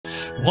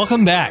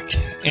Welcome back,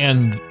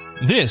 and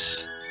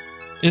this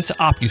is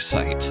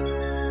Obusite.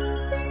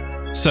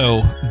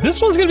 So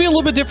this one's gonna be a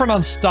little bit different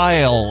on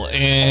style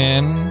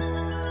and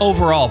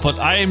overall, but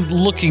I'm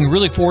looking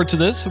really forward to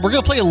this. We're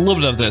gonna play a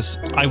little bit of this.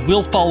 I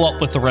will follow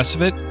up with the rest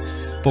of it,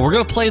 but we're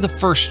gonna play the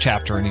first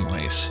chapter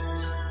anyways.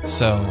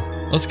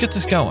 So let's get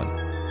this going.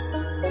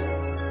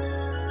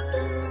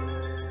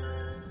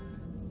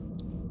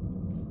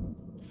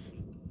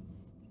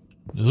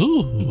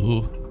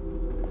 Ooh.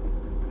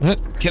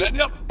 Can I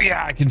jump?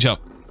 Yeah, I can jump.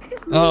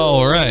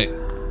 All right.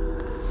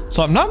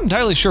 So I'm not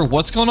entirely sure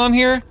what's going on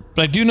here,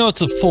 but I do know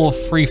it's a full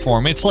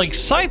freeform. It's like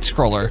side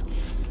scroller,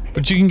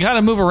 but you can kind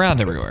of move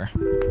around everywhere.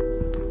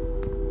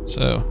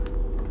 So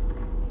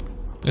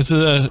it's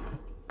a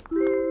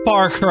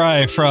far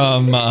cry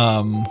from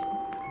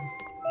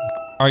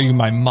Are You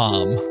My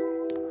Mom?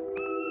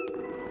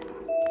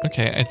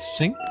 Okay, I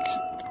think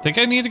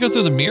I need to go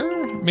through the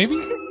mirror,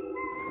 maybe?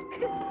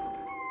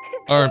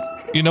 Or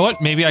you know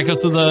what? Maybe I go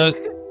through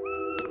the.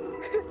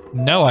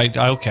 No,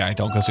 okay, I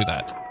don't go through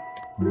that.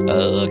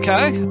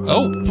 Okay.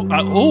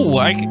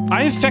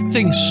 I affect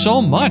things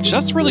so much.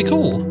 That's really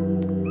cool.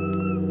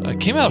 It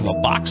came out of a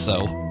box,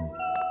 though.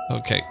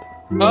 Okay.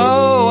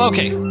 Oh,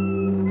 okay.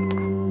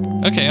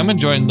 Okay, I'm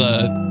enjoying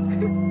the...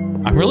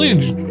 I'm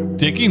really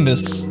digging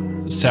this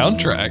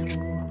soundtrack.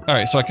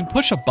 Alright, so I can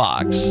push a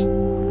box.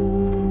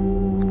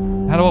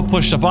 How do I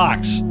push the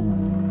box?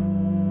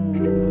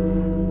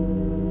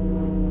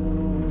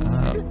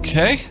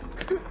 Okay.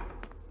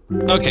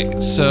 Okay,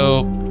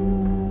 so...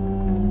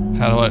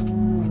 How do I...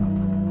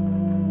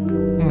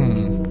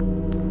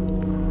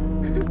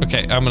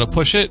 Okay, I'm gonna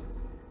push it.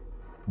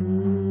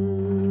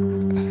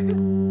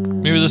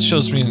 Maybe this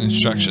shows me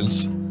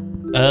instructions.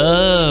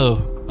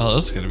 Oh,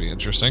 that's gonna be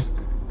interesting.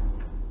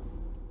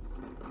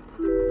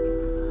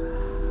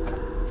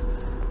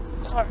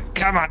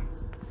 Come on.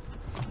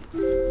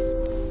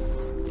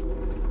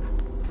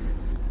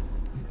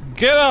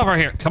 Get over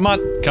here. Come on,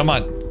 come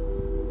on.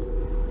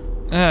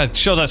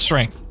 Show that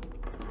strength.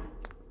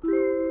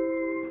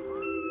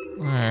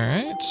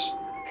 Alright.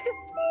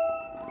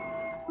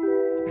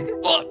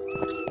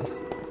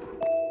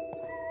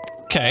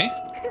 Okay.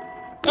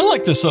 I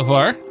like this so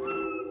far.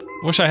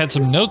 Wish I had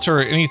some notes or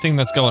anything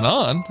that's going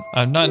on.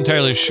 I'm not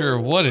entirely sure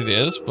what it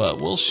is, but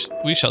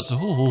we shall see.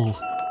 Ooh.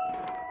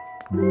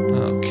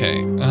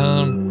 Okay.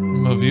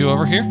 Move you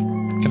over here.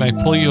 Can I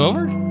pull you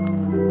over?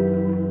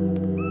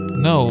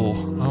 No.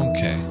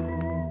 Okay.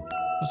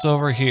 What's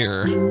over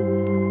here?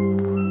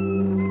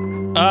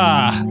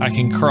 Ah, I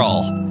can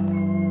crawl.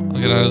 I'll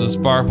get out of this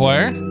barbed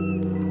wire.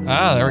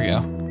 Ah, there we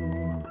go.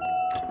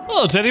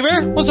 Hello, teddy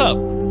bear. What's up?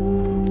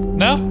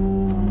 No?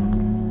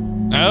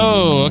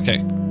 Oh,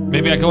 okay.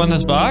 Maybe I go in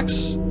this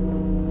box?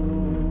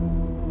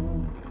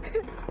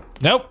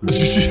 Nope.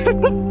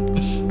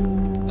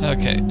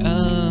 Okay,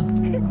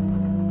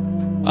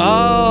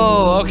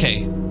 oh,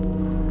 okay.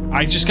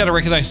 I just gotta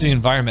recognize the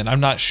environment. I'm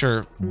not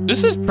sure.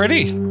 This is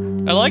pretty.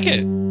 I like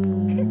it.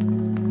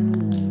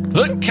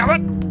 Look, come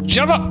on,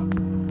 jump up.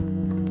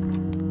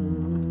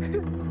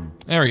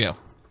 There we go.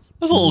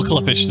 There's a little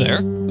clippish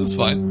there. That's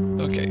fine.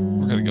 Okay,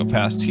 we're gonna go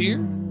past here.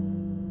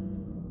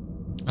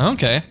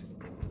 Okay.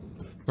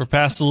 We're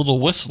past the little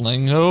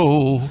whistling.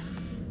 Oh.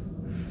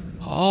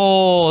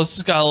 Oh, this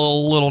has got a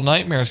little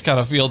nightmares kind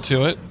of feel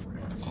to it.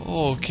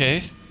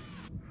 Okay.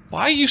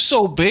 Why are you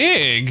so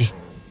big?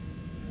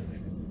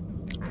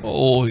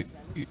 Oh,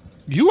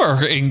 you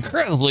are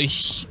incredibly...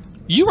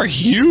 You are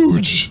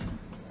huge.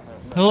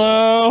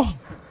 Hello?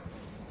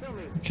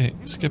 Okay,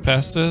 let's get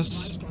past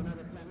this.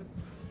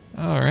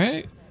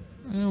 Alright.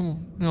 You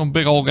know,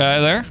 big old guy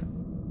there.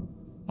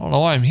 I don't know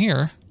why I'm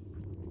here.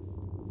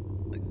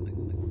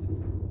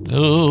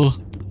 Ooh.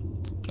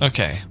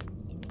 Okay.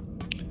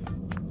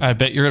 I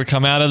bet you're gonna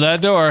come out of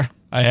that door.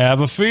 I have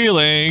a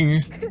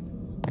feeling.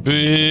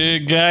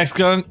 Big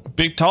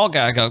tall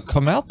guy gonna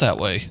come out that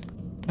way.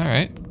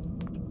 Alright.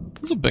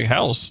 This is a big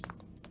house.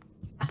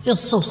 I feel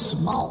so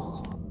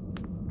small.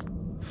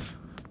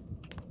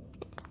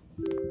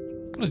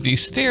 What are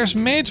these stairs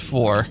made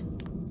for?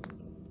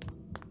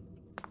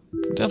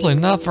 Definitely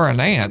not for an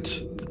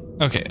ant.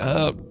 Okay,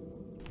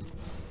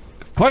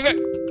 push it!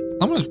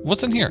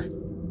 What's in here?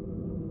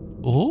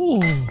 Ooh.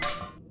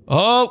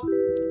 Oh!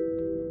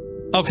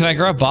 Oh, can I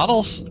grab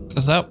bottles?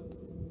 Is that...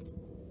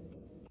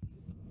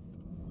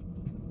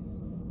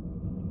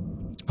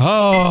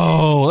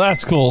 Oh,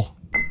 that's cool.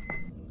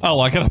 Oh,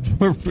 I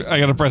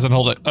gotta press and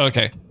hold it.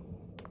 Okay.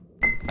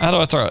 How do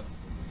I throw it?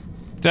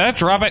 Did I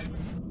drop it?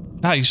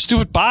 Ah, you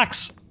stupid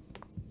box!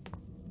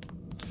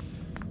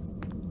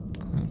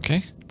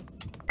 Okay.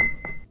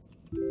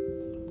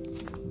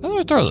 How do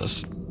I throw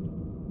this?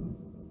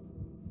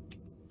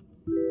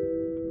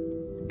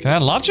 Can I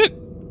launch it?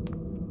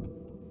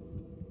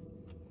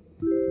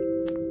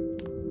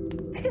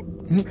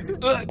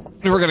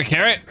 We're gonna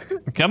carry it.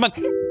 Come on.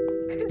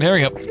 There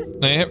we go.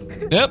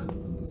 Yep.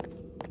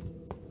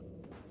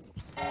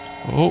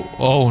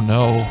 Oh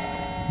no.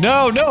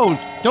 No,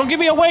 don't give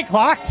me a weight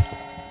clock.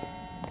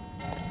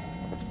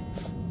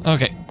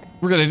 Okay,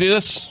 we're gonna do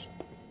this.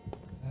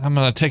 I'm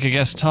gonna take a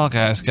guess tall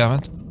guy's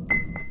coming.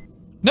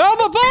 No,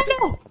 my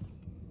bundle!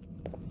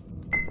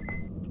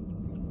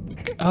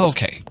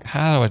 Okay,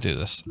 how do I do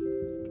this?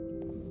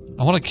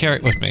 I want to carry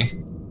it with me.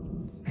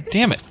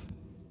 Damn it.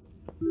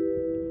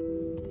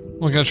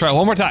 We're gonna try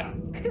one more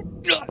time.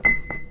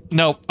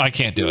 Nope, I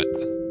can't do it.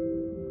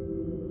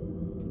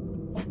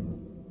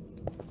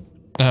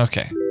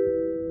 Okay.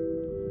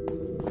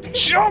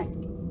 Jump!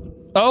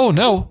 Oh,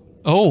 no.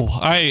 Oh,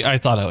 I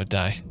thought I would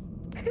die.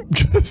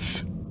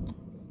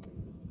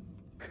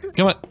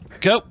 Come on,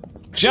 go,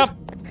 jump.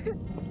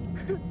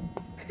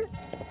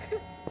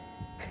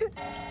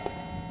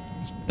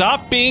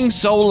 Stop being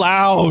so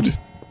loud.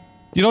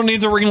 You don't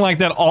need to ring like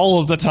that all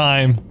of the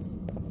time.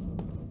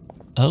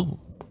 Oh.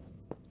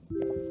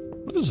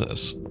 What is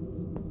this?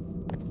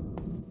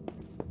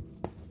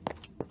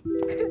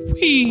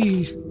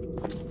 Whee!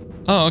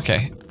 Oh,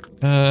 okay.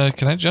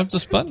 Can I jump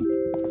this button?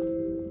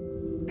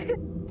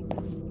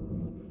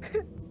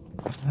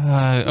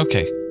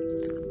 Okay.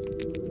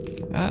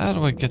 How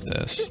do I get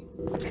this?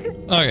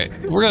 Okay,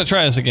 we're gonna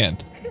try this again.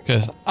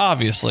 Because,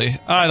 obviously,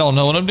 I don't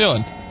know what I'm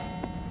doing.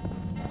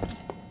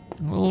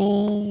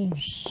 Oh.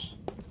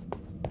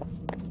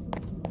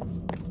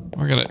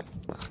 We're gonna...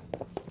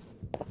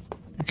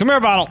 Come here,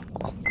 bottle!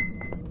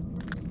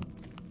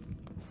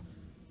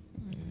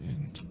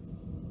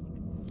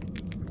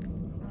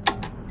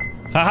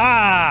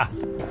 Ha-ha!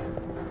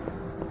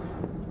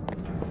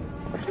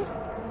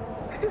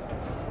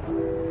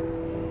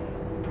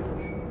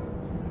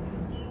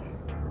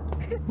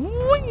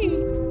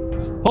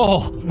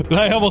 Oh,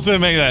 I almost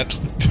didn't make that.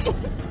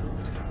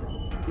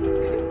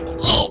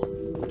 Oh.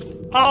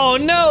 Oh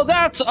no,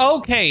 that's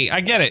okay.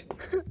 I get it.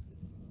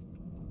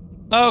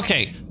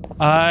 Okay,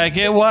 I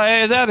get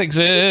why that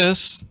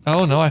exists.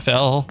 Oh no, I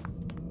fell.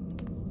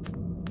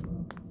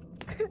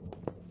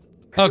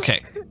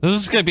 Okay, this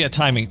is gonna be a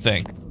timing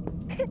thing.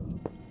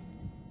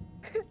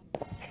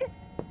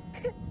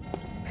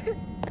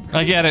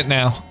 I get it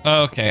now.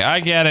 Okay, I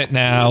get it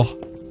now.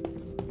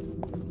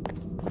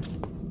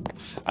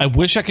 I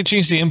wish I could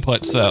change the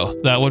inputs though.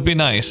 That would be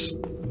nice.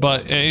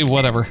 But, hey,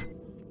 whatever.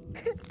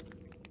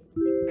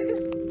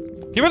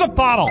 Give me the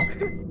bottle!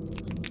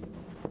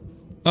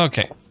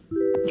 Okay.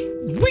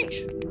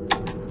 Whee!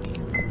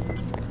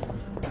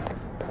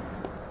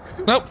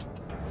 Nope.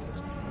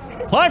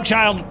 Climb,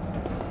 child!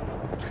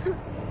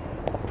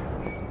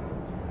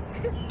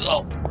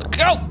 Oh,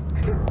 go!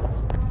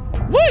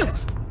 Woo!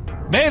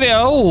 Made it!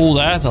 Oh,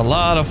 that's a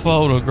lot of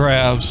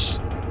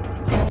photographs.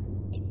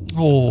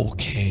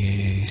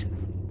 Okay.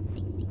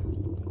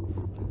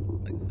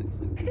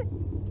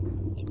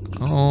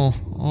 Oh,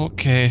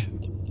 okay.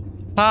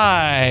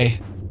 Hi.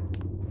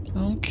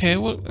 Okay,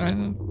 what?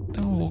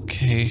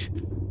 Okay.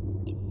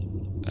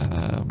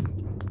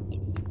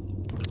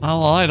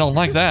 Oh, I don't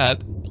like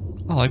that.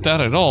 I don't like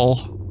that at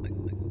all.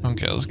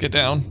 Okay, let's get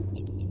down.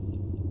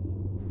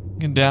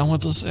 Get down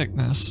with the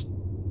sickness.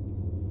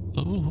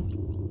 Ooh.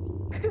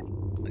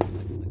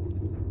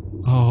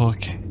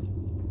 Okay.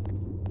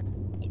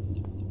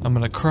 I'm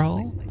gonna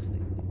crawl.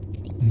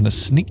 I'm gonna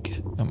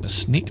sneak. I'm gonna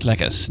sneak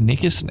like a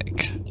sneaky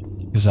snake.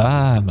 Cause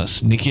I'm a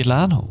sneaky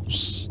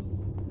Lanos.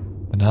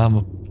 And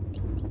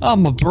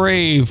I'm a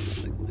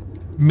brave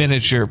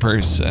miniature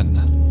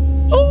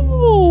person.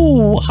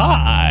 Oh,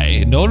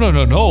 hi. No, no,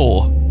 no,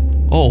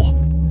 no. Oh,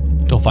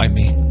 don't find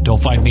me.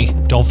 Don't find me.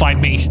 Don't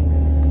find me.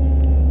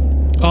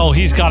 Oh,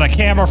 he's got a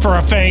camera for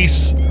a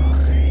face.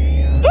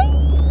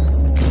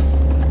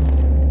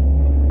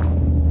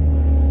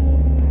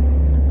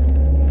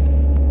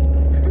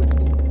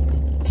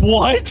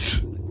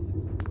 What?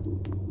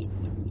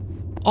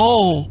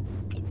 Oh.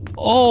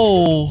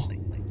 Oh.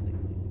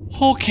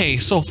 Okay,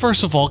 so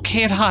first of all,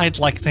 can't hide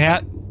like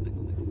that.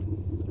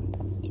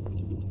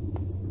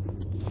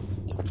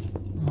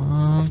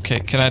 Okay,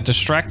 can I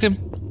distract him?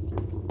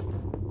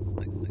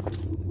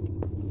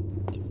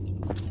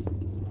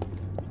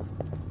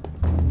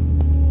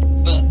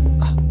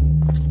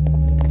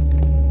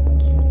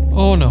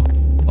 Oh no.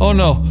 Oh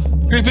no.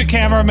 Creepy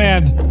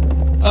cameraman.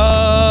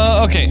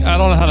 Okay, I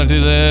don't know how to do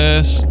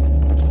this.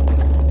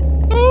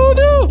 Oh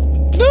no!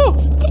 No!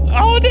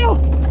 Oh no!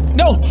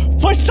 No!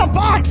 Push the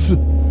box!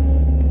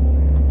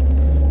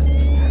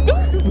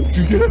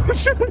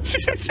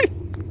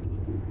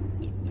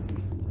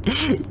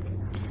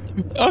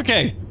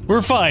 Okay,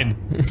 we're fine.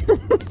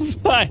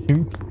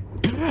 Fine.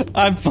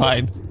 I'm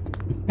fine.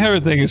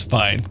 Everything is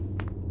fine.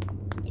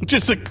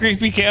 Just a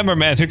creepy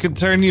cameraman who can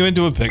turn you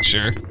into a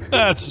picture.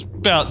 That's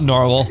about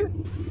normal.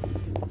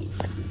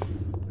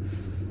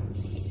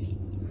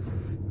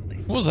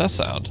 What was that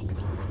sound?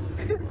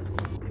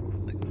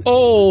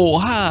 Oh,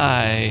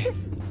 hi.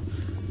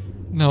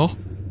 No.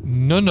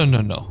 No, no, no,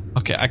 no.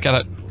 Okay, I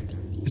gotta...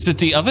 Is it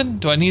the oven?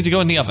 Do I need to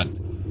go in the oven?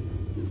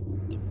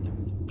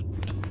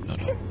 No, no,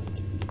 no.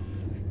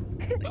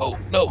 Oh,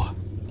 no.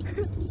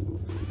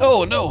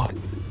 Oh, no.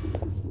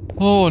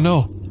 Oh,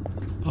 no.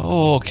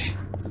 Oh, okay.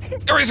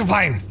 Eraser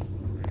pine!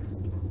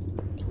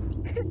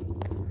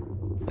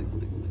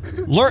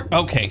 Learn...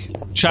 Okay.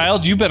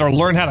 Child, you better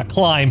learn how to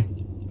climb.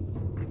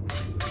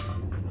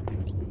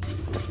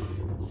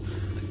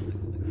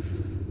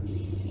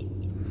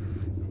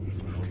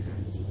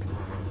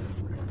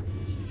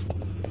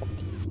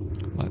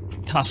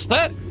 toss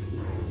that.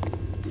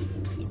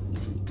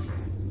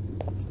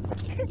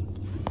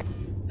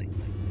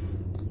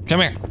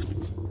 Come here.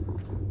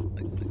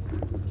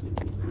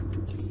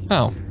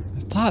 Oh, I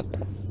thought...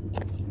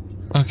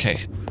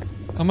 Okay.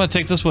 I'm gonna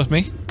take this with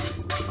me.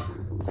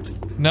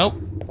 Nope.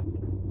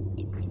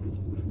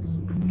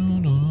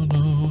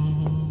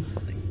 No.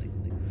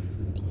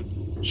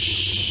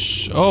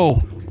 Shh.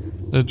 Oh,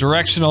 the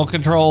directional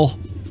control.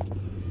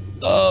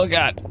 Oh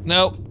God,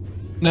 nope.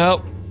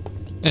 Nope.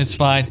 It's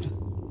fine.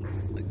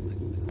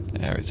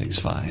 Everything's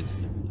fine.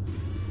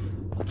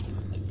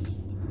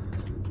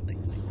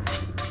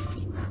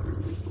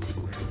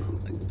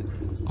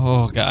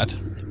 Oh God.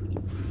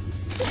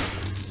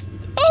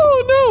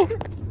 Oh no!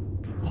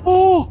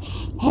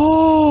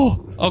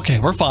 Oh! Okay,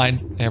 we're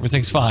fine.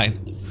 Everything's fine.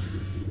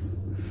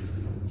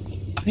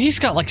 He's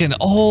got like an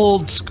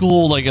old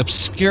school, like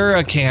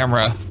Obscura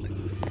camera.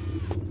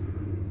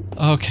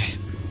 Okay,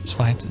 it's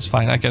fine. It's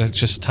fine. I gotta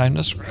just time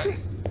this right.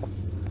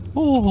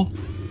 Oh,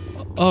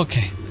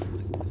 okay.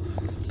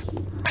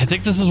 I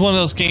think this is one of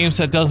those games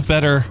that does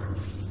better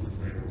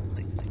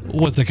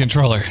with the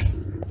controller.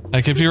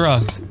 I could be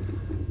wrong.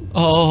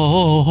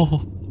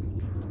 Oh,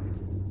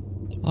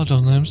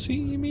 don't let him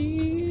see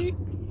me.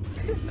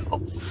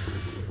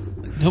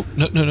 Nope,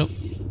 no.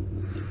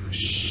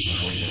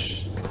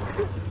 Shh.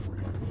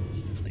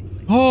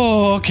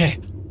 Oh, okay.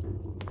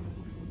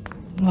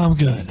 I'm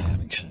good.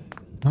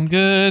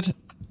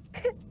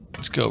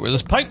 Let's go over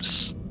this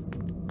pipes.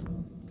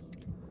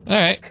 All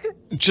right,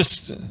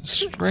 just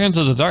strands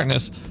of the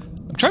darkness.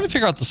 I'm trying to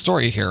figure out the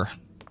story here.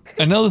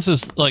 I know this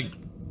is like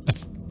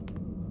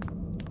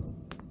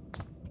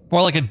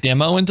more like a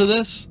demo into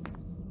this.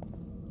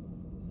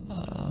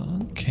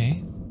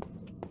 Okay.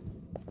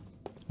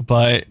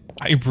 But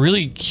I'm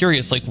really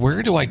curious, like,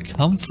 where do I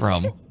come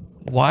from?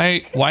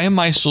 Why am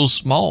I so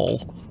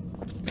small?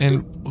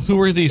 And who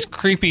are these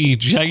creepy,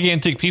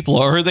 gigantic people?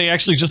 Or are they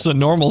actually just a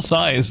normal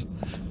size?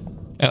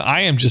 And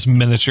I am just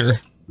miniature.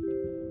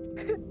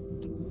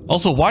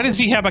 Also, why does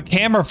he have a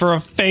camera for a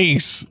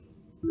face?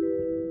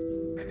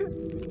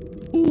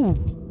 Ooh.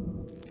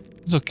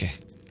 It's okay.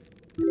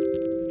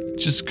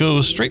 Just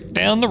go straight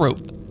down the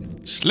rope.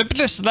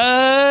 Slippity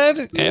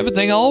slide.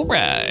 Everything all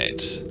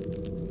right.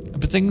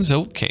 Everything's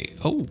okay.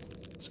 Oh,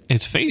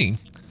 it's fading.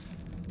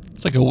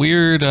 It's like a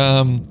weird,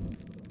 okay,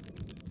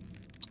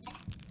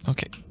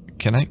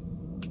 can I?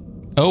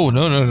 Oh,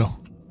 no.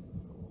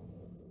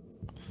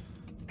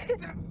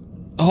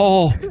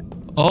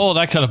 Oh,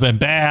 that could have been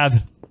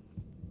bad.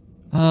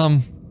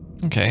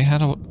 Okay, how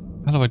do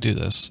I do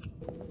this?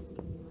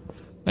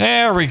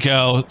 There we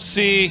go.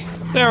 See,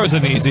 there was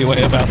an easy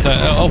way about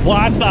that. Oh,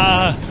 what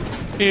the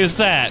is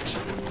that?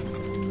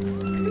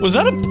 Was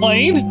that a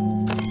plane?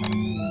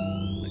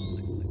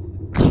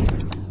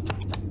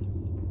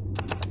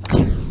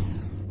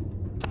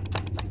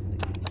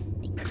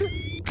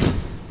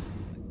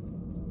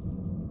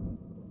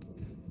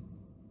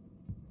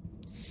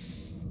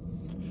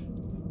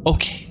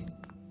 Okay.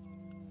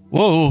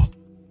 Whoa.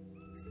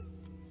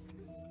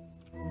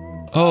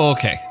 Oh,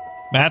 okay.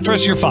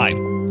 Mattress, you're fine.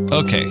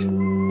 Okay.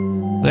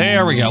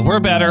 There we go. We're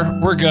better.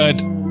 We're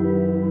good.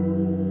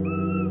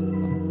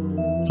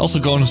 It's also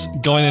going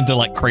into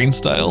like crane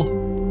style.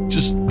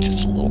 Just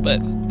a little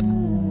bit.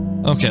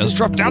 Okay, let's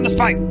drop down this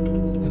pipe. A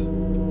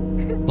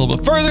little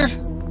bit further.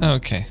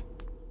 Okay.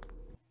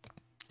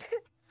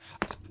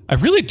 I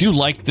really do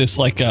like this,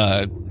 like,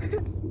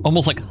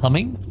 almost like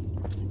humming.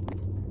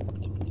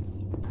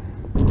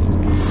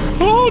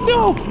 Oh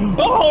no!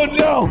 Oh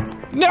no!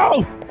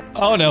 No!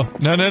 Oh no!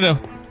 No! No,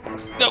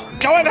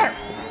 go in there!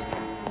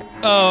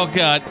 Oh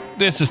god,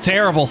 this is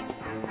terrible.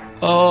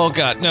 Oh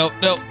god, no!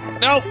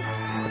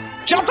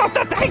 Jump off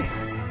that thing!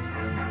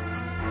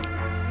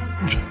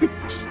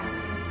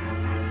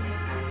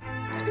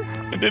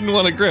 I didn't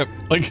want to grip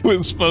like it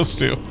was supposed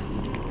to.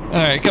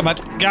 Alright, come on.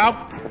 Go!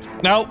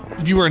 No,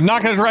 you are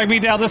not gonna drag me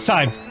down this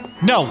time.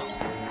 No!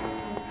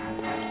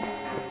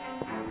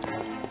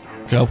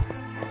 Go.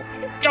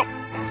 Go!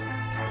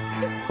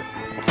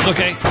 It's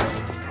okay.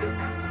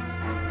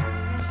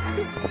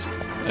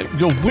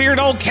 You weird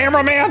old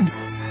cameraman!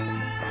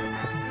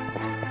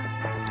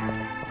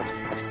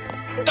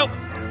 No!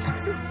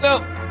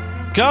 No!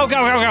 Go!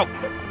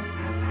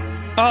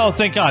 Oh,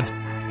 thank God.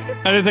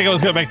 I didn't think I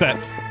was gonna make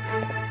that.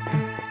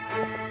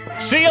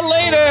 See you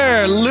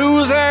later,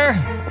 loser!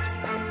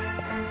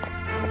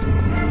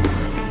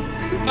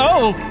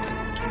 Oh!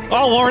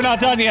 Oh, we're not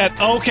done yet.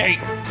 Okay.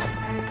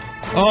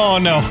 Oh,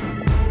 no.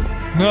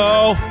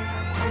 No.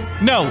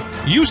 No,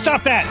 you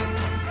stop that!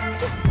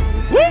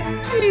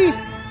 Whee!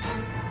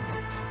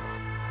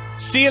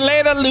 See you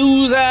later,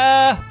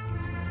 loser!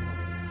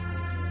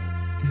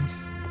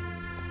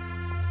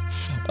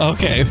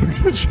 Okay, we're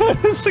gonna try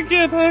this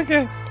again,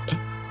 okay.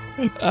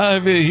 I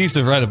mean, he's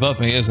right above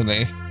me, isn't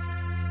he?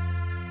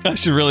 I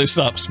should really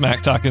stop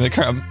smack talking to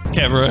the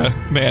camera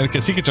man,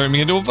 because he could turn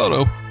me into a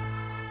photo.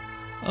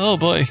 Oh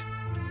boy.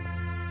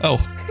 Oh.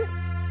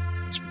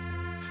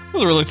 That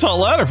was a really tall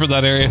ladder for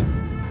that area.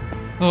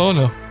 Oh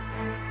no.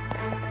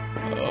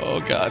 Oh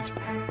god.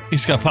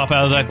 He's gonna pop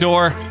out of that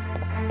door.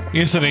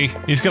 Isn't he?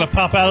 He's gonna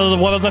pop out of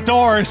one of the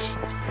doors.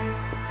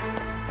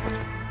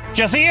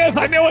 Yes, he is.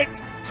 I knew it.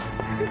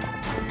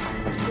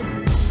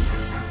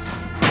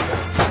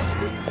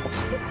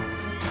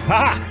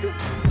 Ha!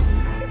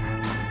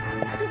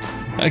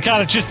 I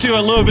gotta just do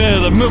a little bit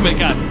of the movement.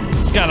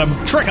 Gotta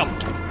trick him.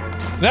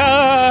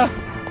 No.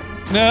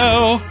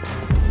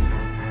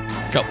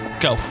 Go,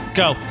 go,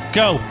 go,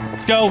 go,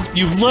 go,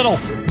 you little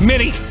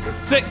mini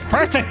sick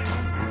person.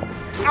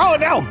 Oh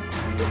no.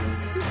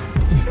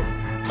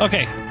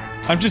 Okay,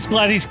 I'm just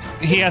glad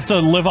he has to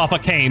live off a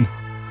cane.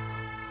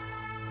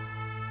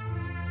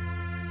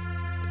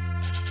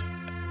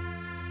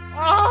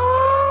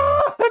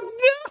 Oh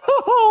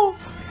no.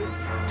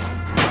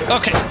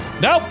 Okay,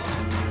 nope.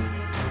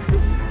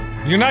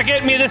 You're not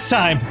getting me this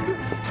time.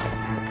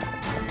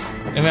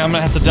 And then I'm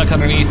gonna have to duck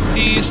underneath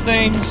these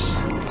things.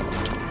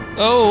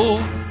 Oh,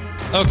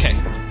 okay.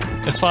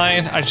 It's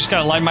fine. I just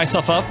gotta line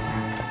myself up.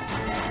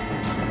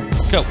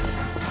 Go.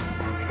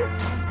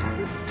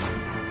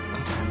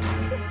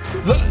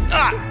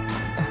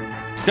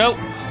 Go.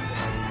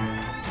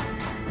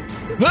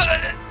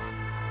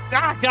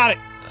 Got it.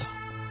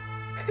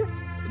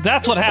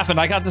 That's what happened.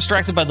 I got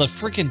distracted by the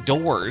freaking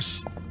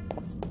doors.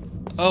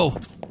 Oh,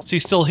 is he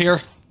still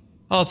here?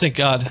 Oh, thank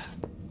God.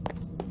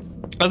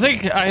 I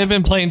think I have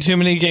been playing too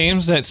many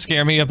games that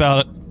scare me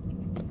about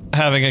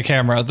having a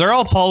camera. They're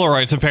all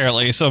Polaroids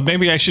apparently, so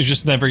maybe I should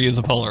just never use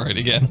a Polaroid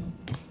again.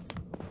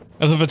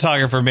 As a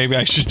photographer, maybe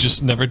I should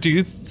just never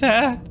do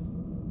that.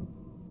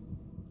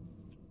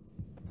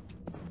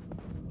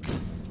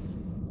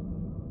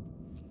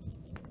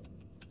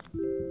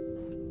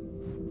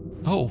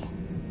 Oh,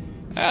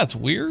 that's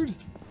weird.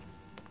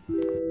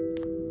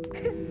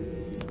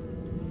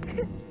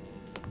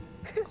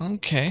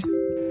 Okay,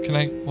 can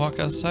I walk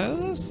outside of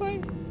this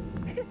thing?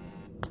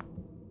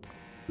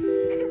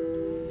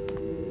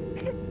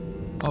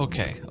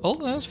 Okay. Oh,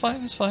 that's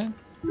fine. That's fine.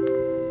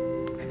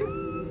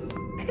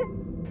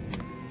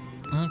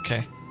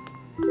 Okay.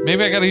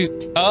 Maybe I gotta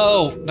use...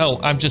 Oh, no.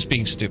 I'm just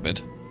being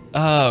stupid.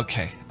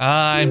 Okay.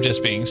 I'm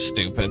just being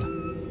stupid.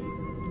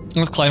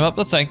 Let's climb up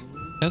the thing.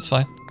 That's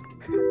fine.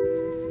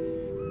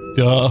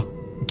 Duh.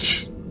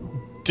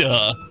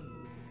 Duh.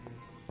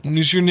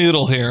 Use your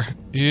noodle here.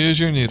 Use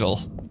your noodle.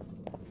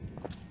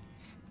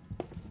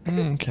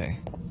 Okay.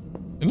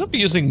 End up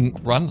using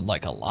run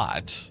like a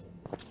lot.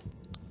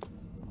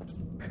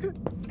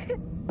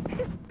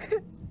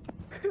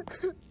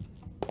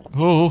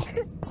 Oh.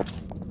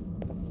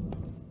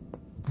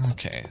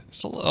 Okay.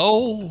 So,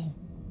 oh.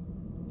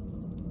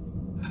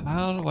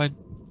 How do I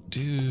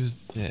do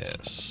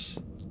this?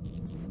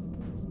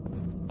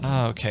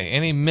 Okay.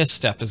 Any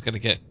misstep is gonna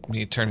get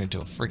me turned into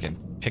a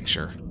freaking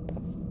picture.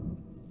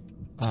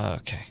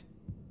 Okay.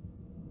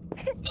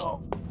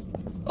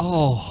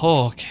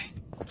 Oh, okay.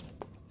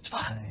 It's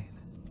fine.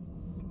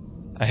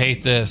 I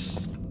hate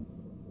this.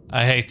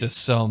 I hate this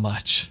so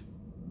much.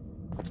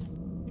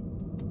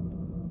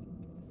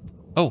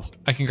 Oh,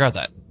 I can grab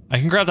that. I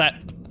can grab that.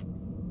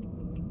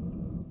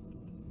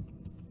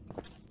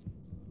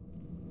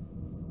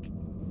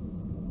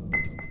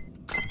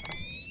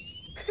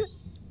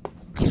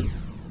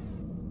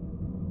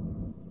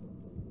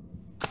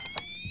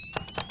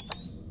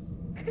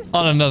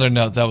 On another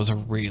note, that was a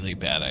really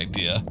bad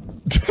idea.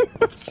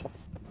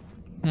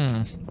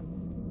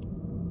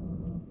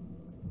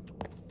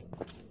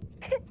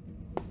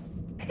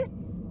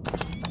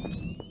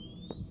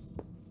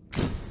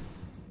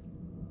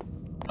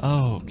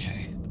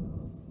 Okay.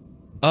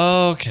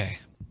 Okay.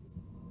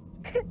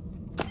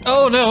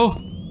 Oh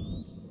no!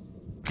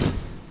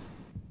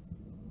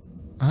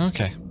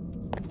 Okay.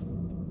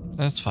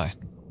 That's fine.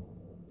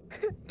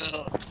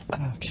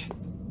 Okay.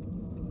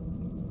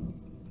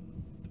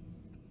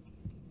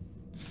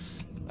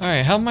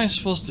 Alright, how am I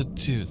supposed to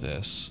do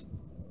this?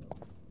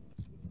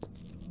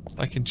 If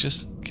I can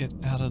just get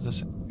out of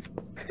this...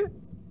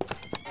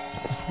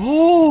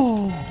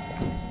 Ooh!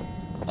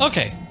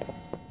 Okay.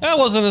 That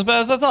wasn't as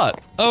bad as I thought.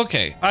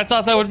 Okay. I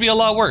thought that would be a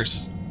lot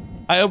worse.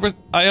 I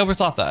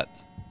overthought that.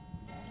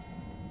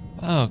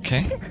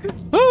 Okay.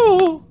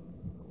 Ooh!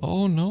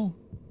 Oh no.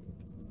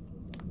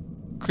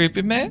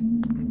 Creepy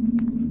man?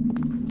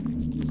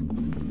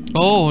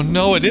 Oh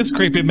no, it is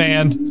creepy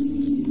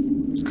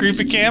man.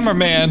 Creepy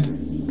cameraman.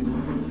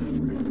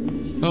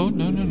 Oh,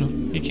 no, no,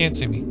 no. He can't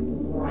see me.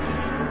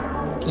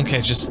 Okay,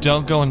 just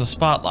don't go in the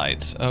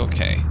spotlights.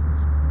 Okay.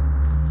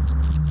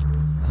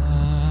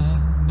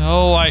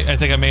 No, I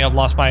think I may have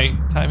lost my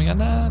timing on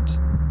that.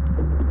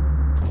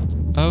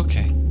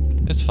 Okay.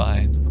 It's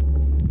fine.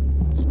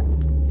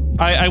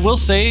 I will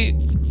say,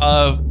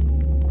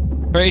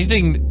 for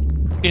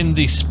anything in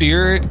the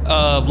spirit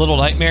of Little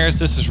Nightmares,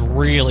 this is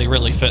really,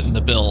 really fitting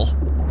the bill.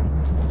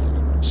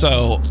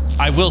 So,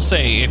 I will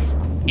say, if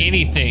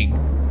anything,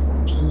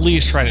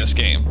 please try this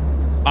game.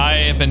 I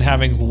have been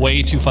having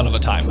way too fun of a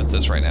time with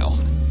this right now.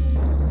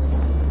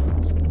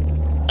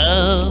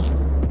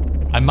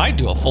 I might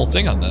do a full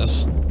thing on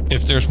this,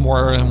 if there's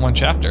more than one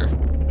chapter.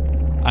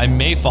 I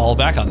may fall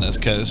back on this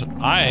because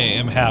I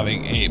am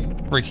having a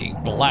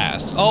freaking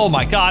blast. Oh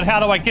my god, how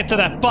do I get to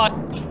that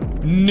button?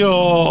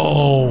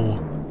 No!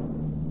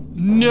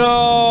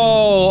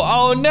 No!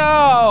 Oh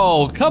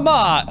no! Come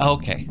on!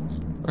 Okay.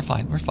 We're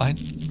fine, we're fine.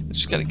 We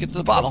just gotta get to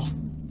the bottle.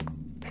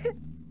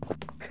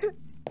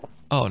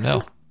 Oh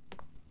no.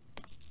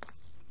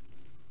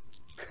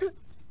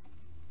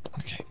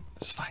 Okay,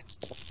 it's fine.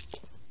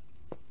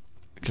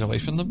 Get away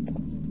from them.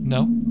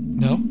 No,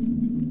 no.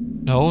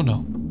 No,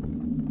 no.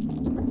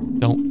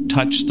 Don't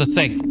touch the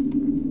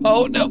thing.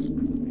 Oh no.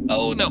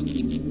 Oh no.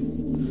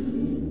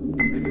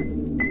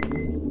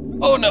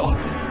 Oh no.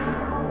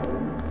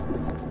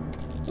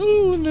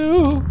 Oh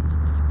no.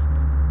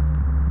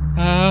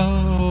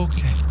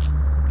 Okay.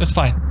 It's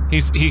fine. He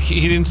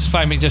didn't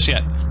find me just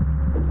yet.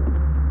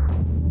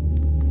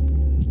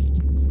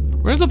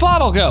 Where'd the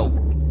bottle go?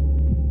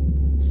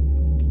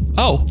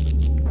 Oh.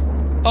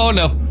 Oh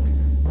no.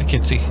 I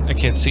can't see. I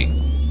can't see.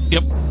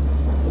 Yep.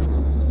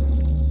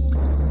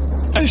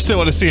 I just didn't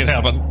want to see it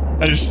happen.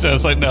 I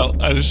was like, no.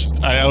 I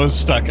was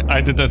stuck.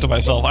 I did that to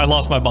myself. I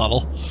lost my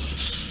bottle.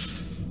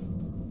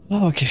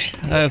 Okay.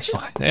 That's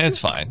fine. It's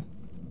fine.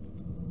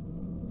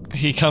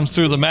 He comes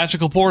through the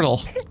magical portal.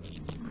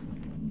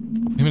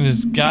 Him and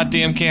his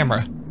goddamn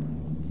camera.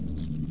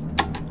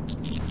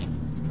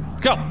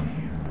 Go!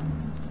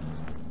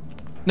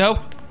 No.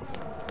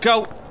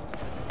 Go!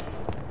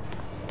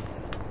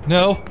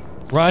 No.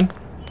 Run.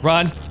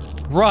 Run.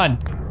 Run!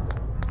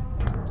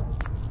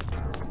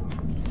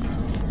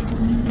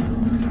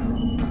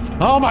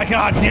 Oh my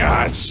god,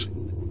 yes!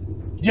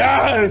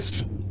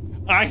 Yes!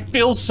 I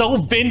feel so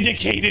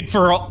vindicated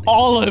for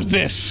all of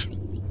this.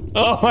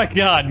 Oh my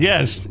god,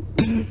 yes.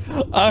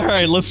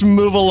 Alright, let's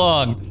move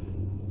along.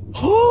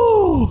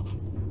 Oh!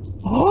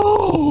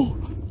 Oh!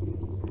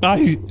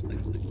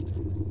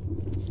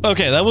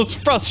 Okay, that was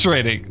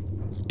frustrating.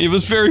 It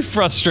was very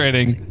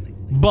frustrating,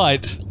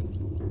 but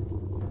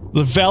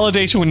the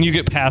validation when you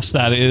get past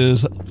that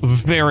is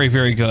very,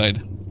 very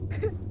good.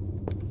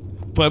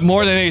 But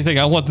more than anything,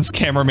 I want this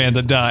cameraman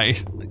to die.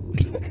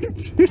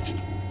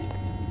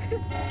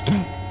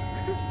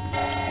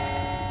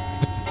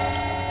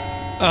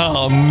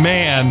 Oh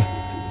man.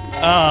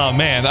 Oh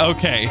man,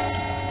 okay.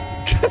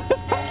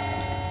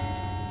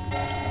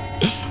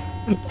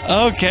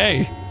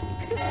 Okay.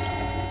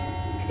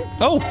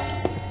 Oh!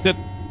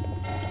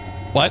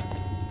 What?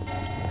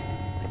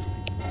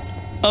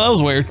 Oh, that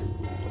was weird.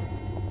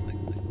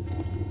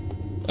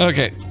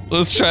 Okay,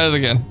 let's try it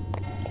again.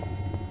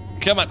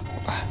 Come on.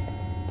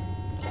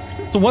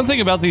 So one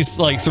thing about these,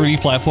 like, 3D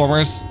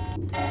platformers,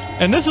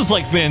 and this has,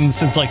 like, been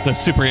since, like, the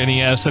Super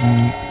NES,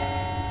 and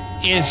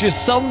it's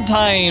just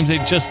sometimes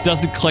it just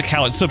doesn't click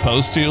how it's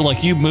supposed to.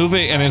 Like, you move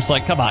it, and it's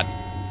like, come on.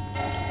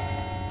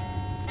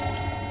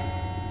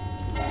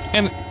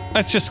 And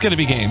that's just gonna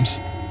be games.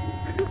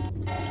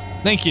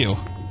 Thank you.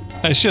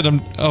 I should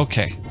have...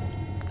 Okay.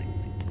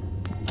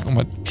 I'm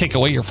gonna take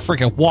away your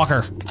freaking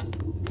walker.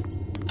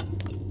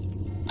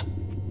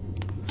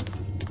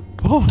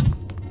 Oh.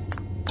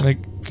 Can I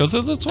go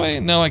to this way?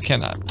 No, I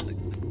cannot.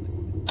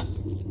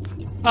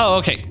 Oh,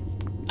 okay.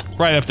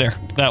 Right up there.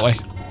 That way.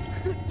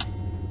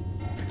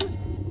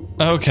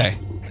 Okay.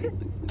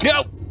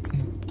 Go!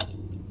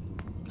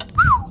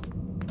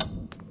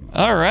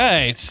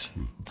 Alright.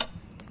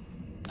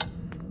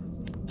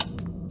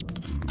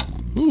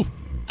 Ooh.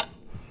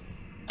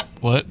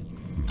 What?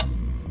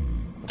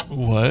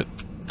 What?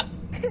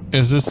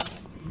 Is this...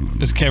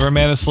 Is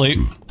cameraman asleep?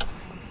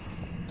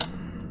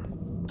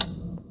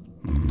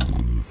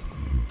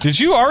 Did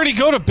you already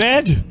go to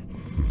bed?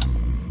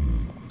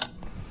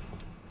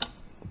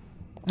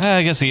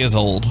 I guess he is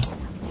old.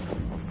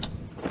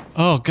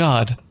 Oh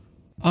god.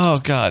 Oh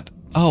god.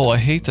 Oh, I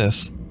hate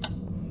this.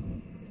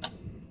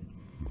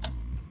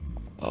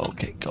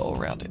 Okay, go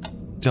around it.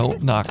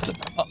 Don't knock the...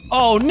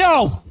 Oh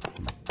no!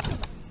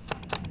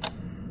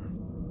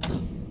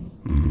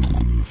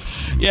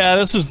 Yeah,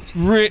 this is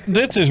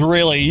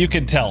really, you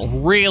can tell,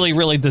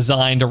 really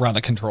designed around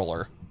a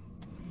controller.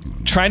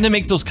 Trying to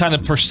make those kind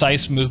of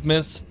precise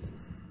movements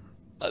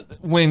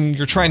when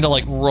you're trying to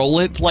like roll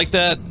it like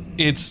that,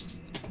 it's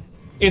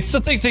the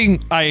same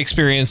thing I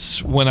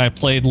experienced when I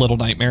played Little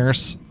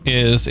Nightmares.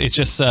 Is it's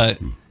just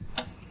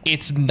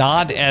it's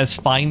not as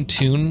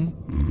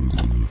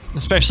fine-tuned,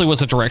 especially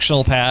with a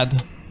directional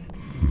pad.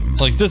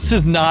 Like, this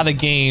is not a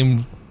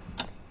game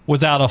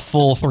without a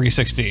full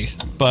 360,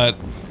 but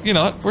you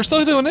know what? We're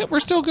still doing it. We're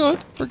still good.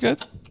 We're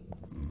good.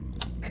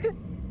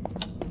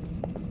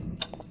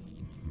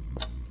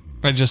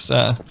 I just,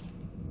 what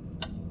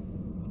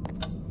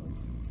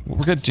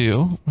we're gonna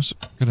do is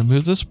we're gonna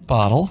move this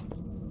bottle.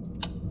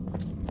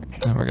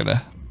 And we're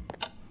gonna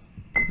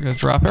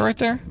drop it right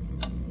there.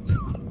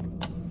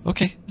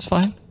 Okay, it's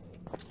fine.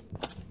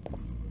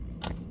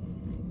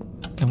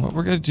 And what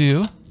we're gonna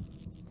do,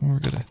 we're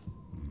gonna...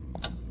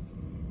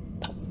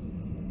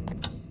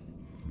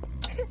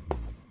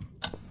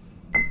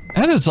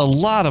 That is a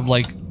lot of,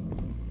 like,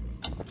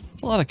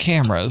 a lot of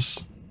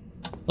cameras.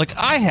 Like,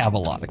 I have a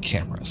lot of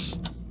cameras.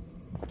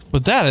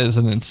 But that is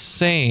an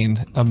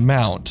insane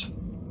amount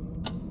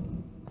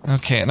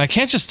Okay, and I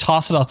can't just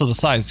toss it off to the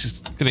side. It's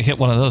just gonna hit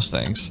one of those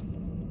things.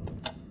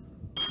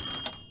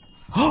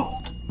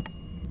 Oh!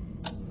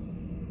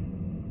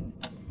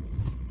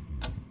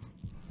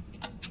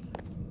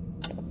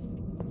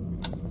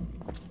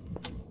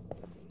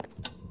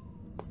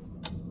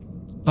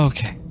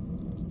 Okay.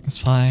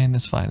 It's fine,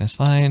 it's fine, it's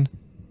fine.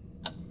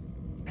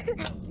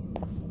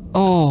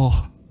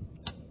 Oh.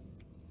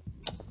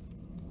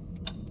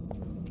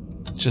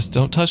 Just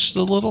don't touch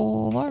the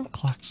little alarm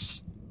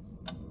clocks.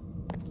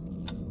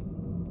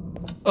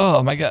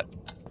 Oh my god.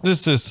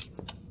 This is...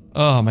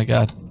 Oh my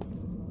god.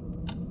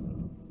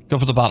 Go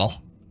for the bottle.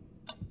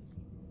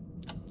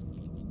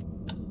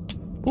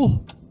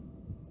 Oh.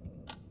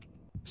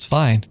 It's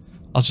fine.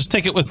 I'll just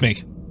take it with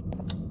me.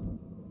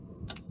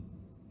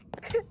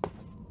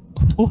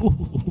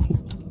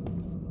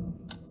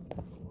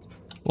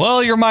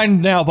 Well, you're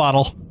mine now,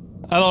 bottle.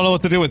 I don't know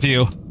what to do with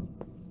you.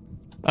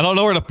 I don't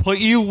know where to put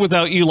you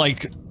without you,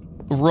 like,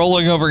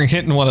 rolling over and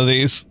hitting one of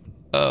these.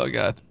 Oh,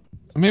 God.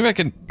 Maybe I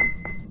can...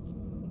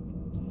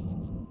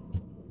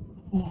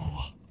 Ooh.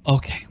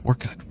 Okay, we're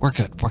good. We're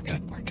good. We're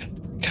good. We're good.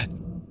 We're good.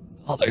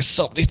 Oh, there's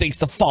so many things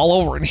to fall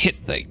over and hit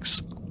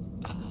things.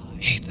 Oh, I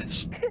hate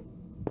this.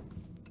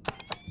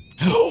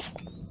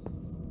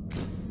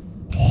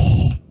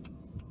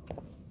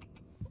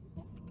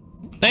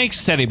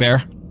 Thanks, teddy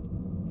bear.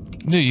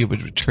 Knew you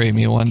would betray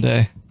me one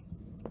day.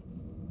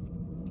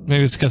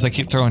 Maybe it's because I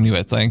keep throwing you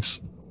at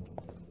things.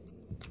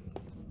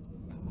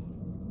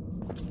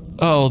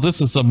 Oh,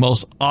 this is the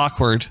most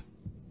awkward.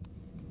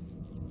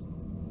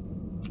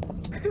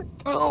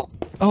 Oh,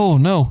 oh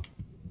no.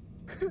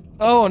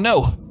 Oh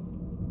no.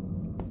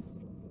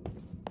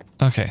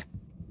 Okay.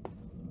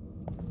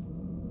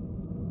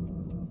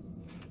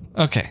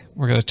 Okay,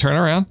 we're gonna turn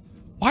around.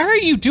 Why are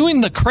you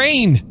doing the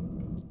crane?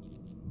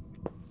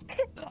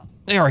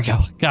 There we go.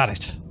 Got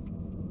it.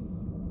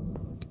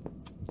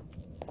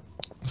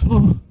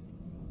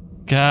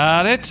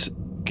 Got it.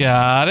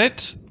 Got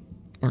it.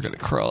 We're gonna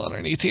crawl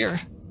underneath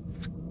here.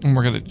 And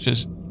we're gonna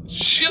just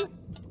shoot.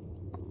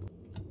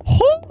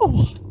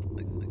 Woo!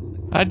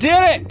 I did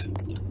it!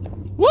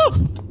 Woo!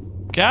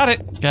 Got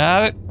it.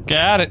 Got it.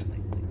 Got it.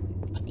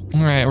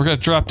 Alright, we're gonna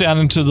drop down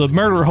into the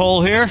murder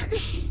hole here.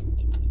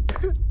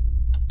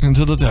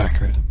 Into the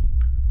dark room.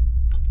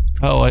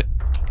 Oh, wait.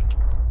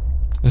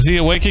 Is he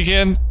awake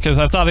again? Because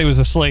I thought he was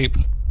asleep.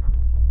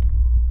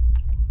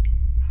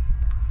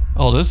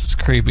 Oh, this is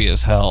creepy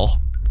as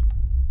hell.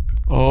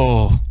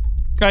 Oh.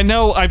 I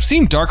know, I've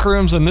seen dark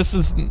rooms and this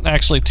isn't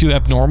actually too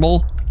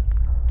abnormal.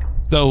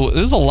 Though,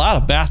 there's a lot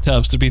of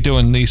bathtubs to be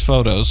doing these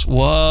photos.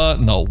 What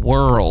in the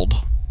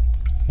world?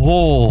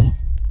 Whoa.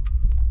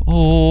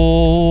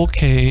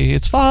 Okay,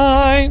 it's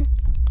fine.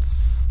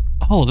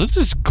 Oh, this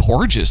is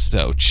gorgeous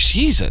though.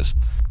 Jesus.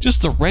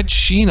 Just the red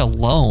sheen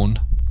alone.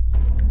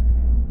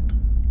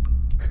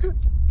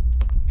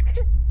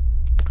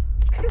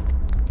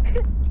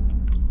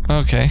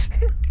 Okay.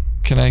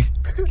 Can I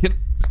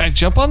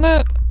jump on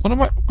that?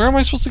 Where am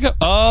I supposed to go?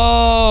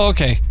 Oh,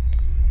 okay.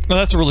 Well,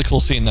 that's a really cool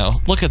scene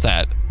though. Look at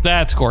that.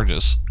 That's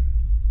gorgeous.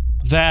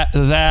 That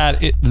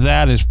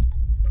is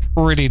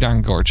pretty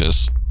darn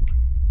gorgeous.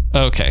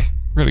 Okay.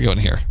 We're gonna go in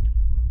here.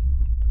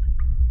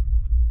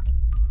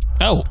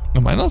 Oh,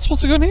 am I not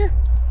supposed to go in here?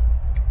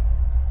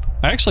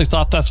 I actually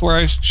thought that's where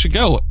I should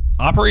go.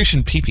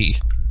 Operation PP.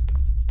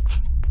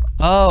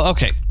 Oh,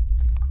 okay.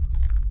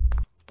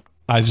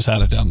 I just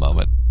had a dumb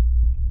moment.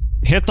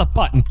 Hit the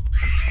button.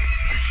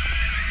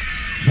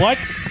 What?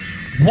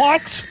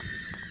 What?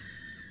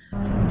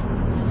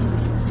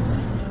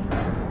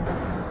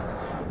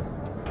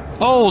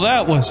 Oh,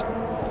 that was...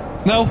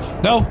 No,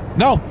 no,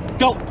 no!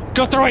 Go!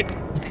 Go through it!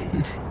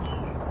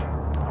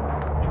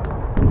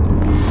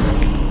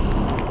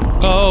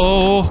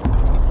 Oh!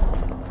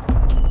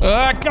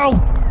 Go!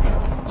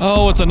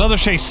 Oh, it's another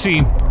chase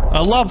scene.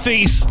 I love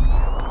these.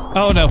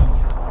 Oh no.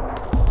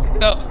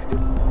 No.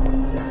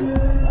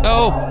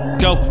 Oh!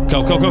 Go!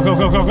 Go! Go! Go! Go!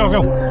 Go! Go! Go!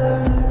 Go!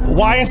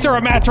 Why is there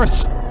a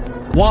mattress?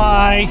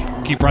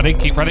 Why? Keep running!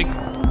 Keep running!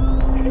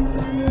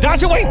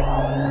 Dodge and weave!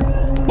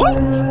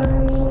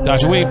 Woo!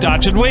 Dodge and weave!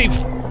 Dodge and weave!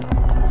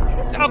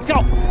 Go!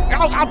 Go! Go!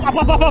 Up! Up! Up!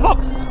 Up! Up! Up!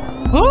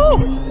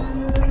 Woo!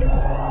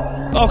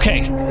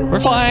 Okay, we're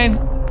fine.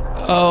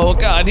 Oh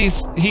God,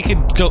 he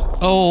could go.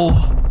 Oh,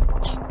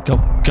 go!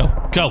 Go!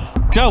 Go!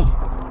 Go!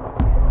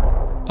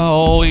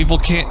 Oh, evil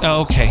can't.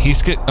 Okay,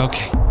 he's good.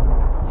 Okay.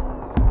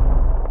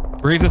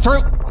 Breathe it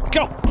through.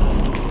 Go.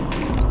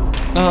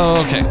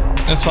 Oh, okay.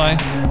 That's fine.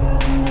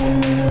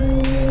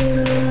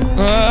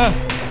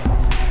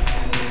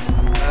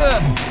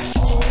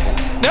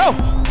 No.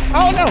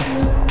 Oh no.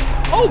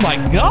 Oh my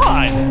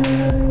God.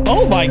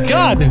 Oh my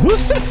God. Who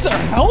sets their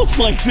house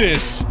like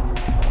this?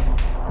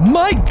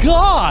 My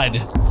God.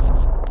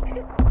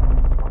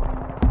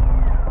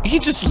 He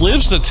just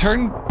lives to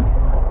turn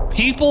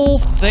people,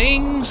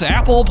 things,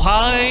 apple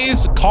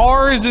pies,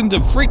 cars into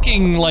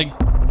freaking, like,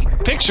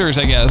 pictures,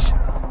 I guess.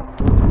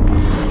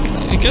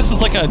 I guess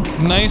it's like a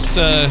nice,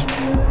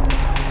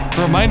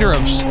 reminder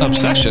of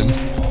obsession.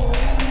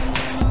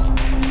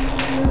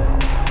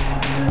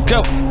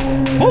 Go.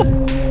 Woo.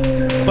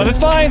 But it's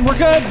fine. We're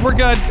good. We're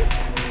good.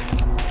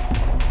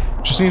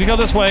 Just need to go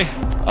this way.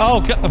 Oh,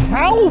 God.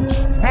 How?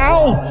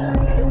 How?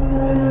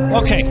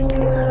 Okay.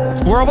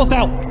 We're almost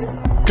out.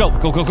 Go,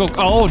 go, go, go.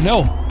 Oh,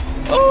 no.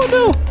 Oh,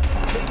 no.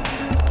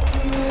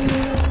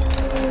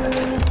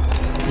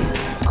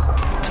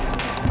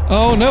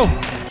 Oh, no.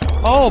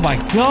 Oh, my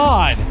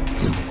God.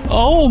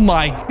 Oh,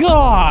 my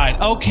God.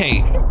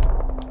 Okay.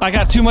 I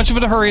got too much of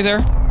a hurry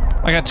there.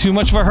 I got too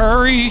much of a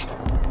hurry.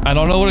 I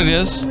don't know what it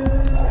is.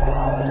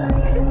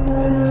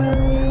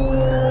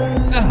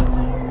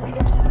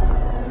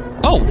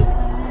 Oh.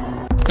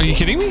 Are you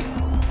kidding me?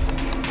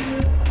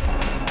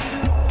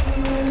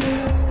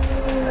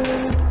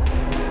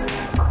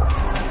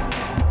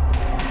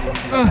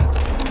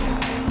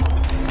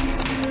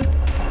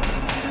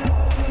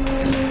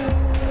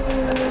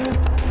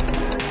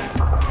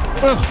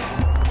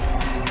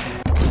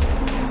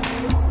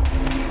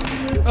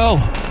 Oh.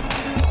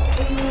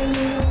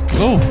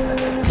 Oh.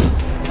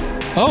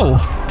 Oh.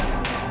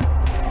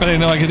 I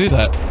didn't know I could do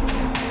that.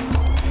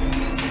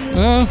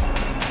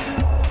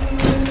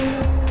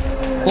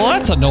 Well,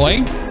 that's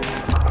annoying.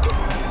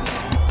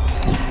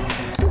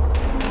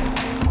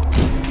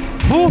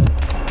 Whew.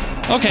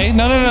 Okay,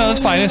 no, no, no,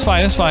 it's fine, it's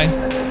fine, it's fine.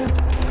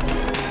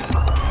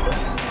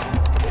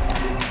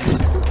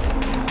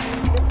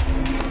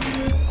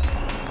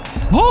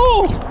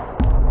 Whoa!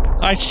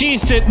 I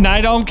cheesed it and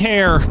I don't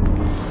care.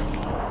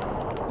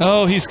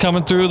 Oh, he's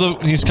coming through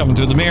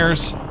the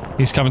mirrors.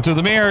 He's coming through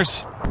the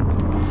mirrors.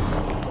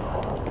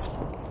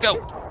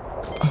 Go.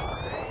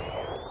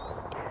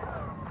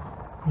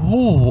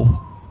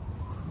 Oh.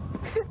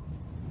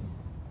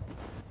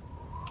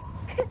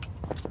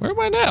 Where am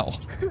I now?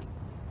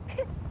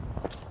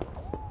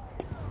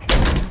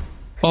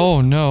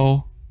 Oh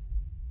no.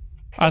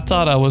 I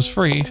thought I was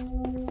free.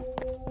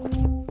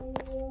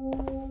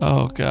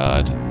 Oh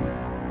God.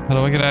 How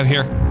do I get out of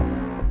here?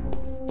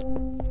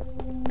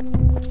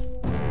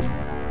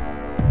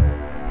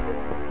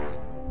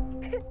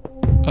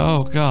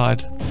 Oh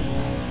God.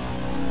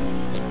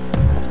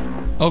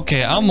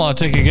 Okay, I'm gonna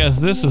take a guess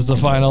this is the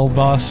final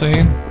boss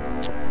scene.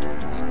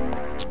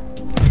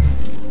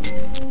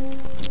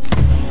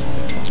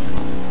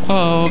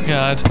 Oh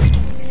God.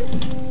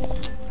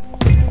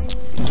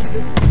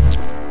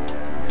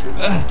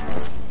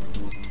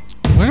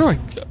 Where do I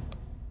go?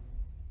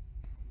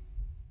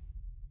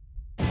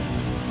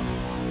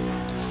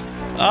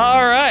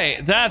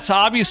 Alright, that's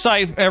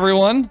Obusite,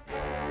 everyone.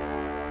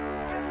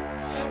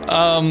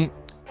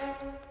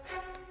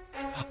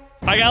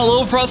 I got a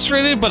little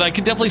frustrated, but I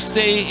could definitely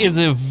say it's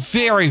a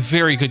very,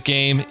 very good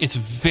game. It's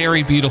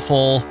very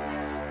beautiful.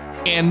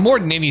 And more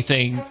than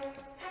anything,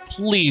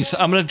 please,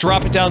 I'm going to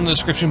drop it down in the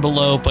description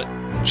below, but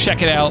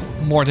check it out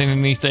more than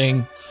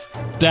anything.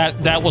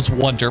 That was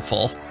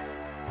wonderful.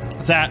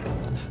 That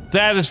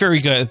is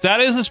very good.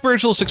 That is a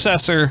spiritual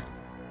successor.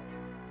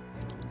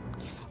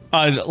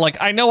 Like,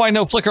 I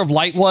know Flicker of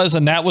Light was,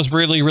 and that was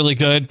really, really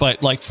good,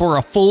 but like for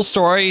a full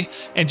story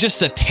and just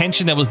the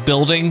tension that was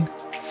building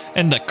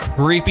and the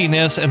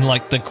creepiness and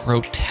like the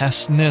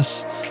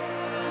grotesqueness.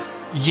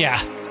 Yeah,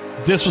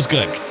 this was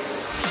good.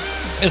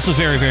 This was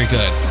very, very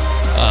good.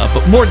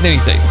 But more than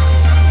anything,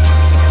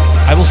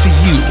 I will see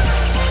you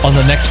on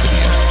the next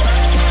video.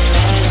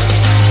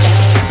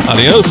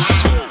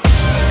 Adios.